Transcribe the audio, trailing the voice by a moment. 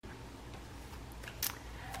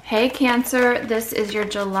Hey Cancer, this is your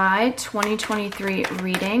July 2023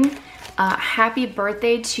 reading. Happy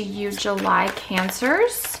birthday to you, July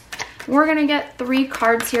Cancers. We're going to get 3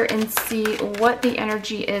 cards here and see what the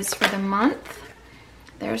energy is for the month.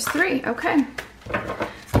 There's 3. Okay.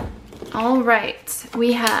 All right.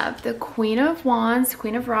 We have the Queen of Wands,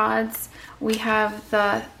 Queen of Rods. We have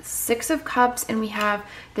the 6 of Cups, and we have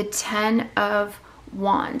the 10 of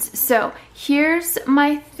Wands. So here's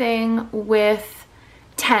my thing with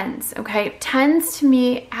 10s, okay? 10s to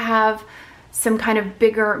me have some kind of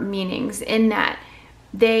bigger meanings in that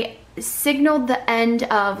they signaled the end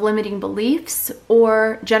of limiting beliefs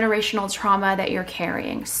or generational trauma that you're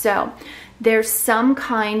carrying. So there's some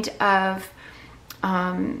kind of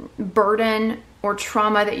burden or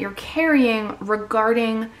trauma that you're carrying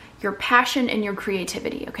regarding your passion and your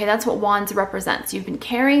creativity, okay? That's what Wands represents. You've been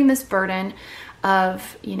carrying this burden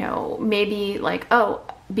of, maybe like, oh,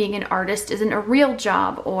 being an artist isn't a real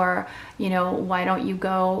job, or, why don't you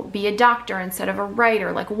go be a doctor instead of a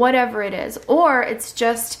writer, like whatever it is. Or it's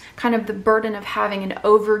just kind of the burden of having an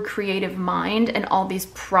over creative mind and all these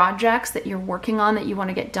projects that you're working on that you want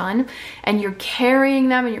to get done, and you're carrying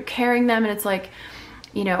them and you're carrying them. And it's like,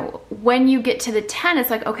 when you get to the 10, it's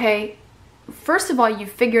like, okay, first of all, you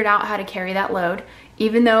figured out how to carry that load,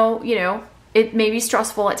 even though, it may be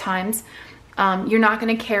stressful at times. You're not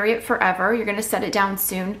going to carry it forever. You're going to set it down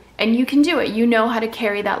soon, and you can do it. You know how to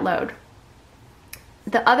carry that load.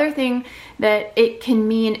 The other thing that it can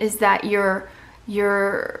mean is that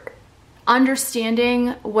you're understanding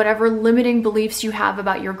whatever limiting beliefs you have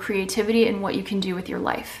about your creativity and what you can do with your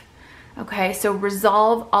life. Okay, so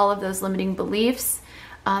resolve all of those limiting beliefs.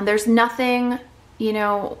 There's nothing, I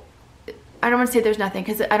don't want to say there's nothing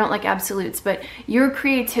because I don't like absolutes, but your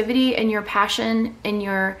creativity and your passion and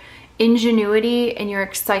your ingenuity and your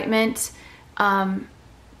excitement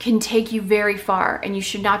can take you very far, and you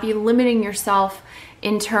should not be limiting yourself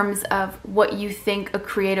in terms of what you think a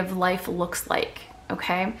creative life looks like,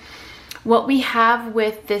 okay? What we have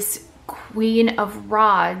with this Queen of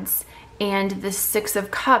Rods and the 6 of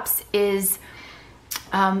Cups is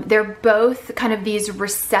they're both kind of these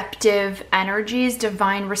receptive energies,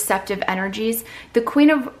 divine receptive energies. The Queen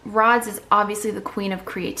of Rods is obviously the queen of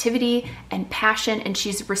creativity and passion, and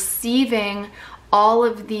she's receiving all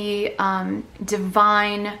of the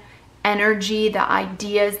divine energy, the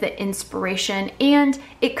ideas, the inspiration, and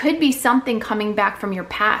it could be something coming back from your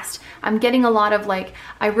past. I'm getting a lot of like,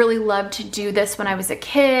 I really loved to do this when I was a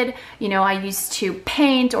kid. I used to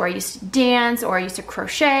paint, or I used to dance, or I used to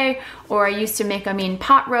crochet, or I used to make a mean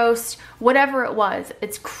pot roast, whatever it was.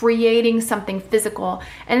 It's creating something physical.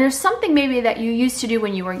 And there's something maybe that you used to do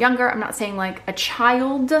when you were younger. I'm not saying like a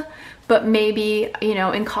child, but maybe,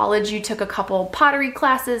 in college you took a couple pottery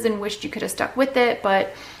classes and wished you could have stuck with it,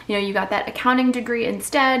 but you got that accounting degree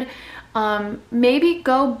instead. Maybe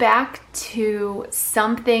go back to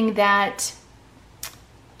something that,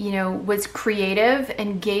 was creative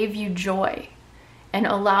and gave you joy, and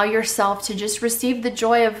allow yourself to just receive the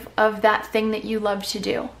joy of that thing that you love to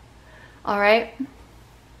do. All right.